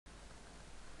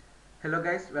Hello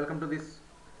guys, welcome to this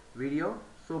video.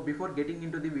 So before getting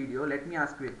into the video, let me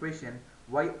ask you a question.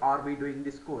 Why are we doing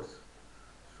this course?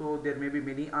 So there may be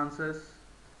many answers.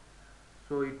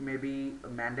 So it may be a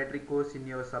mandatory course in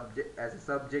your subject as a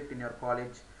subject in your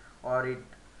college, or it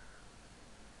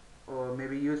may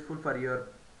be useful for your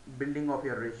building of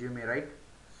your resume, right?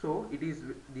 So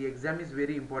the exam is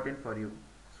very important for you.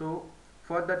 So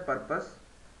for that purpose,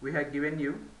 we have given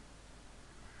you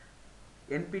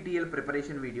NPTEL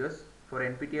preparation videos for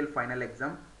NPTEL final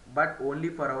exam, but only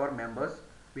for our members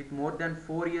with more than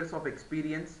 4 years of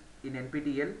experience in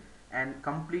NPTEL and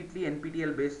completely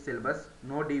NPTEL based syllabus,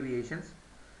 no deviations,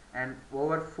 and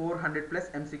over 400 plus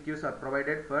MCQs are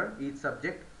provided for each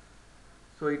subject.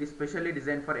 So it is specially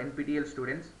designed for NPTEL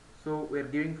students. So we are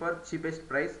giving for cheapest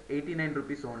price 89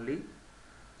 rupees only.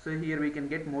 So here we can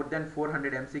get more than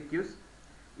 400 MCQs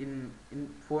in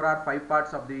 4 or 5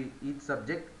 parts of the each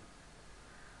subject.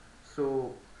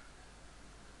 So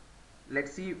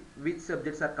let's see which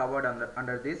subjects are covered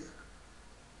under this.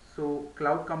 So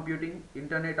cloud computing,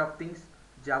 Internet of Things,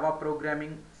 Java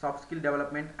programming, soft skill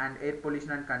development, and air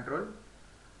pollution and control.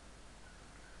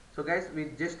 So guys,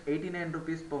 with just 89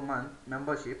 rupees per month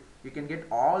membership, you can get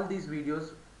all these videos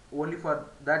only for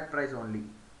that price only.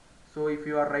 So if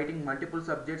you are writing multiple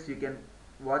subjects, you can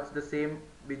watch the same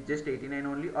with just 89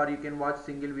 only, or you can watch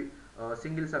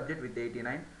single subject with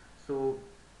 89. So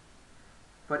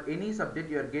for any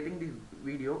subject you are getting this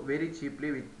video very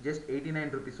cheaply with just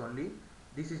 89 rupees only.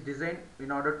 This is designed in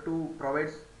order to provide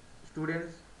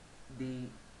students the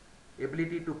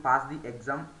ability to pass the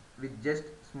exam with just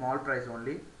small price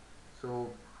only. So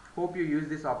hope you use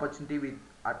this opportunity with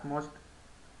utmost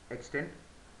extent.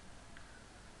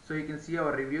 So you can see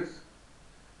our reviews,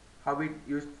 how it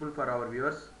useful for our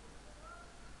viewers.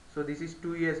 So this is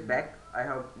 2 years back. I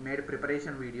have made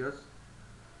preparation videos.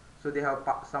 So they have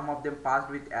some of them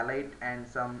passed with elite, and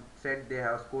some said they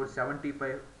have scored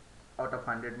 75 out of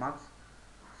 100 marks.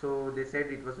 So they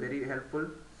said it was very helpful.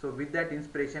 So with that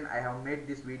inspiration, I have made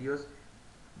these videos,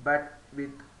 but with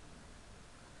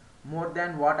more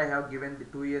than what I have given the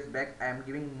 2 years back. I am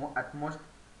giving utmost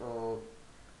uh,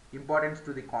 importance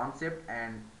to the concept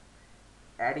and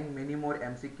adding many more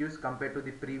MCQs compared to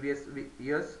the previous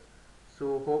years.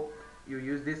 So hope you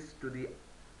use this to the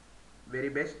very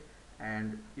best,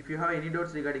 and if you have any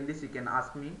doubts regarding this, you can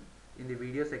ask me in the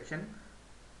video section.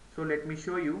 So let me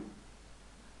show you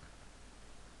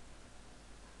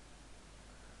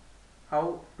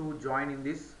how to join in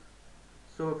this.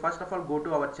 So first of all, go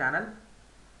to our channel,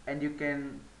 and you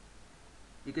can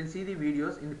see the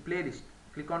videos in the playlist.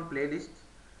 Click on playlists,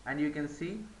 and you can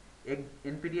see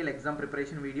NPTEL exam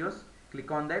preparation videos. Click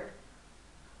on that.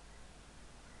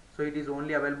 So it is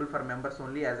only available for members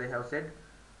only, as I have said.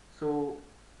 So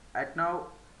at now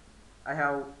I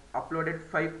have uploaded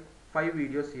five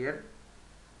videos here.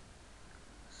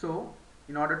 So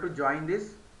in order to join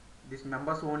this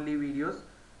members only videos,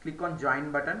 click on join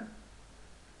button.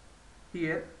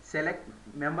 Here select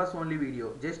members only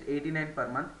video, just 89 per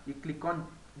month. You click on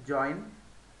join,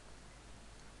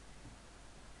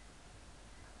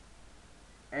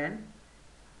 and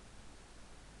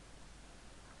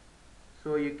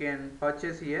so you can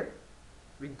purchase here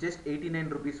with just 89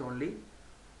 rupees only.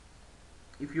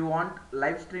 If you want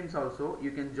live streams also,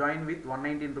 you can join with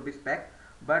 119 rupees pack,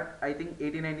 but I think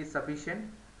 89 is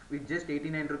sufficient. With just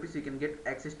 89 rupees you can get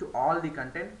access to all the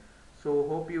content. So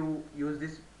hope you use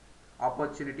this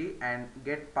opportunity and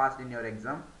get passed in your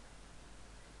exam.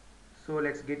 So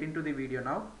let's get into the video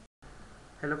now.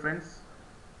 Hello friends,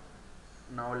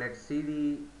 now let's see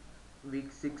the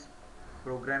week 6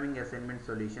 programming assignment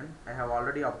solution. I have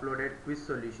already uploaded quiz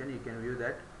solution, you can view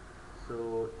that.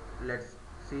 So let's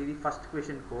see the first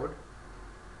question code.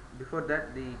 Before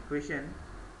that, the question: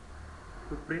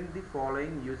 to print the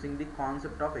following using the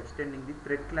concept of extending the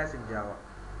thread class in Java.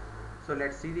 So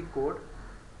let's see the code.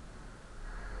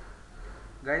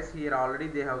 Guys, here already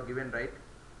they have given, right?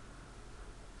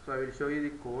 So I will show you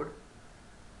the code.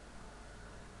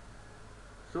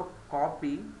 So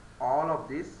copy all of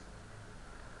this,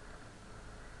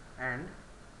 and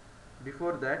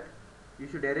before that you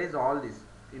should erase all this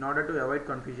in order to avoid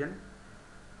confusion.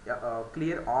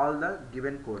 Clear all the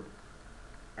given code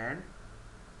and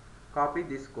copy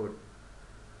this code.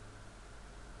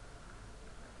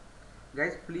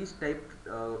 Guys, please type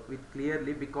with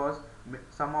clearly, because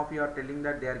some of you are telling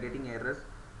that they are getting errors.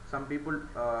 Some people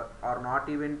are not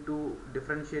even to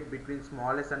differentiate between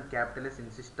small s and capital S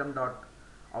in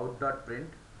system.out.print.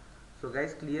 So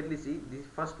guys, clearly see, this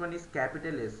first one is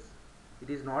capital S,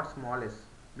 it is not small s.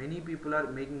 Many people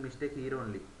are making mistake here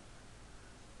only.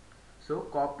 So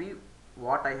copy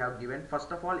what I have given.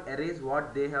 First of all, erase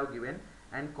what they have given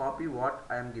and copy what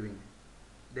I am giving.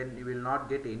 Then you will not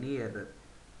get any error.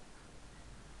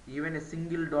 Even a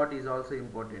single dot is also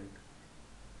important.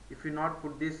 If you not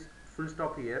put this full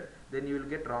stop here, then you will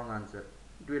get wrong answer.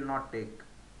 It will not take.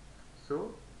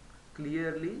 So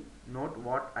clearly note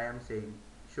what I am saying,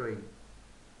 showing.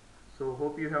 So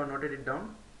hope you have noted it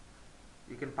down.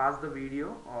 You can pause the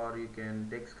video or you can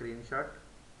take screenshot.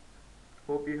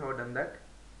 Hope you have done that.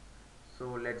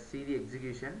 So let's see the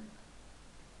execution.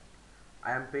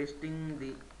 I am pasting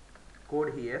the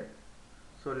code here.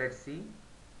 So let's see.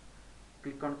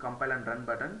 Click on compile and run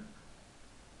button.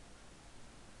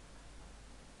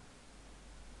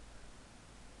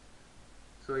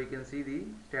 So you can see the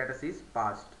status is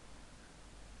passed,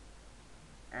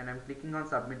 and I'm clicking on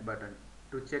submit button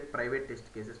to check private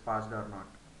test cases passed or not.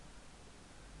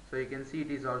 So you can see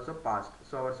it is also passed.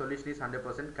 So our solution is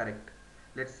 100% correct.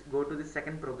 Let's go to the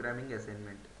second programming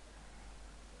assignment.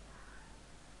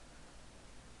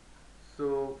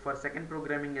 So for second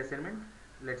programming assignment,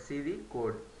 let's see the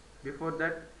code. Before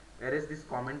that, erase this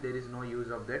comment, there is no use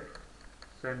of that.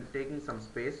 So I'm taking some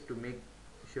space to make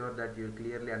sure that you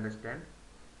clearly understand.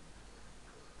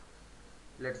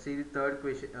 Let's see the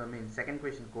second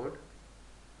question code.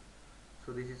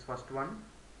 So this is first one.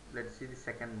 Let's see the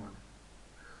second one.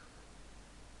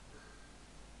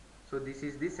 So this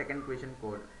is the second question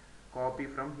code. Copy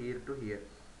from here to here.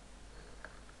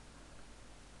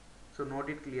 So note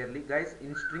it clearly, guys.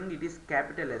 In string it is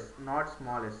capital S, not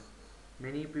small s.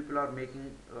 Many people are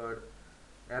making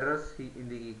errors in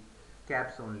the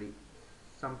caps only.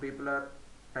 Some people are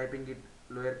typing it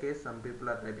lowercase, some people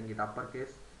are typing it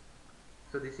uppercase.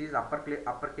 So this is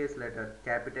uppercase letter,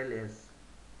 capital S.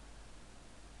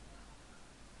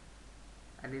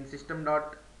 And in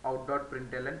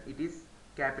system.out.println it is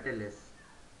capital S.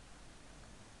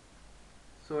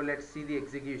 So let's see the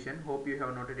execution. Hope you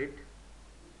have noted it.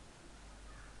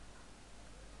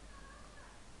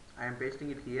 I am pasting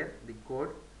it here, the code.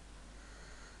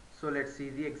 So let's see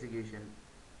the execution.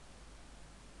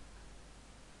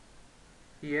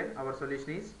 Here our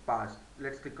solution is passed.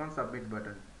 Let's click on submit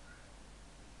button.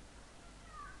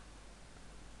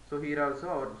 So here also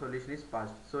our solution is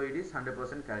passed. So it is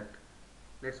 100% correct.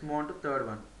 Let's move on to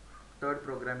third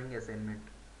programming assignment.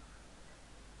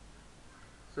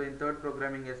 So in third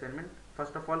programming assignment,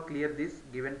 first of all clear these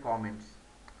given comments.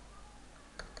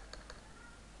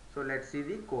 So let's see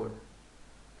the code.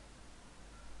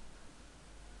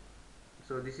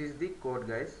 So this is the code,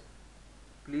 guys.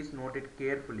 Please note it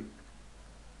carefully.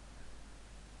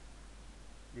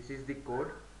 This is the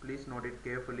code. Please note it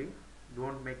carefully.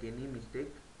 Don't make any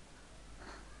mistake.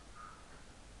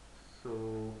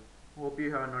 So hope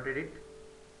you have noted it.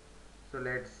 So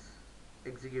let's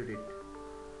execute it.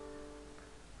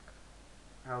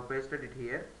 I have pasted it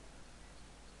here.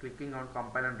 Clicking on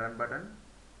compile and run button.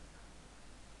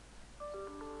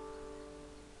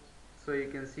 So you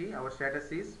can see our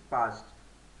status is passed.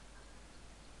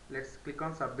 Let's click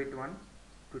on submit one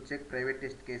to check private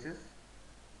test cases.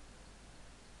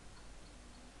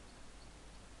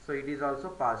 So it is also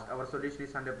passed. Our solution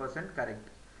is 100% correct.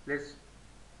 Let's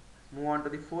move on to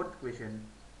the fourth question.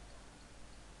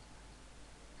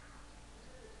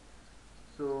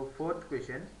 So fourth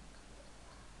question,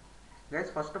 guys,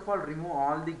 first of all remove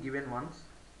all the given ones.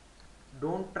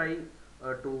 Don't try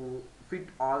to fit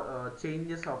all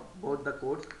changes of both the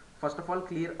codes. First of all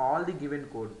clear all the given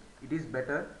code. It is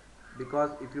better,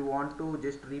 because if you want to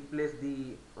just replace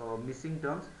the missing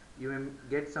terms, you may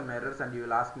get some errors and you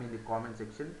will ask me in the comment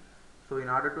section. So in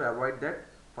order to avoid that,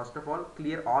 first of all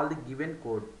clear all the given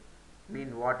code.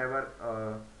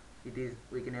 Whatever it is,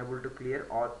 we can able to clear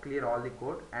all the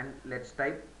code, and let's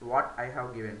type what I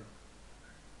have given.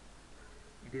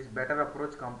 It is better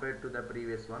approach compared to the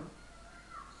previous one.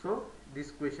 So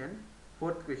this question,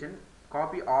 fourth question,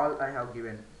 copy all I have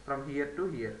given from here to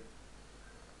here.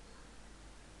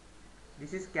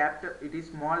 This is capital, it is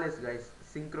small s, guys,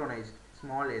 synchronized,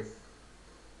 small s.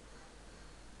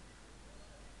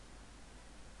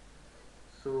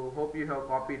 So hope you have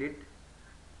copied it,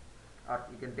 or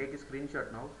you can take a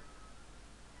screenshot now.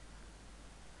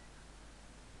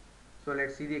 So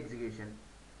let's see the execution.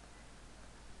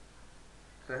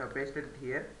 So I have pasted it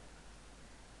here.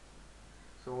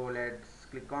 So let's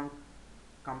click on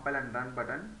compile and run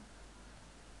button.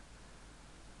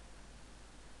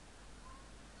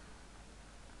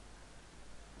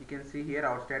 You can see here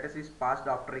our status is passed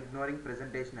after ignoring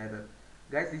presentation error.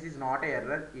 Guys, this is not an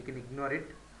error, you can ignore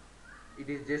it. It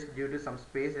is just due to some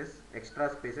spaces,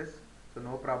 extra spaces, so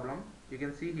no problem. You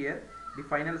can see here the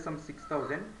final sum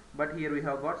 6000, but here we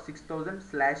have got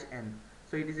 6000/n.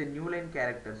 So it is a new line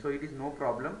character, so it is no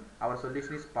problem, our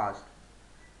solution is passed.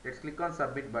 Let's click on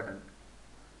submit button.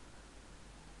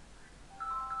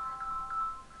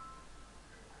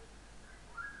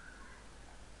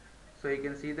 So you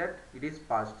can see that it is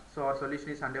passed, so our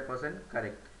solution is 100%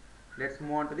 correct. Let's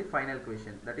move on to the final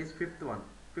question, that is fifth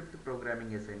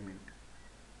programming assignment.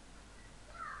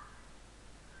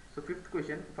 So fifth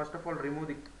question, first of all remove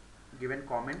the given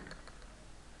comment.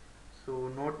 So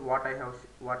note what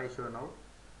I show now.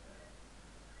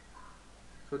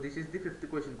 So this is the fifth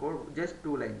question code, just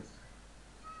 2 lines.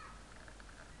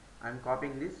 I am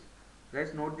copying this.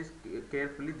 Guys, note this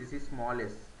carefully, this is small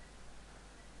s.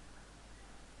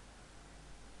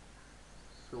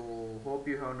 So hope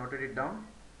you have noted it down.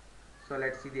 So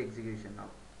let's see the execution now.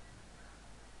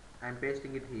 I am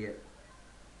pasting it here.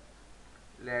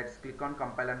 Let's click on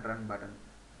compile and run button.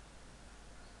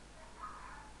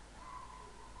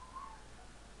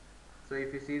 So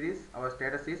if you see this, our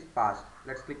status is passed.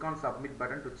 Let's click on submit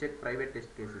button to check private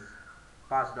test cases,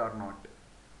 passed or not.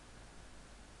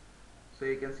 So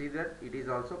you can see that it is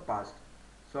also passed.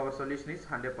 So our solution is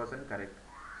 100% correct.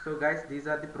 So guys, these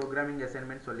are the programming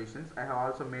assignment solutions. I have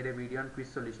also made a video on quiz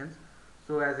solutions.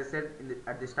 So as I said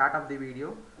at the start of the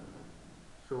video,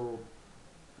 so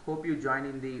hope you join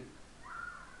in the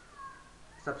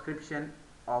subscription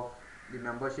of the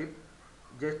membership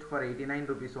just for 89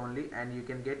 rupees only, and you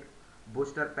can get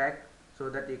booster pack so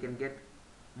that you can get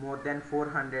more than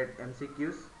 400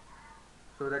 MCQs,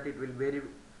 so that it will very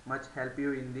much help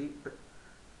you in the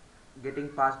getting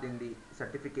passed in the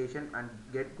certification and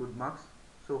get good marks.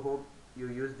 So hope you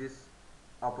use this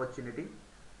opportunity.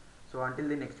 So until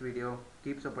the next video,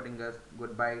 keep supporting us.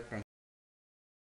 Goodbye. Thank you.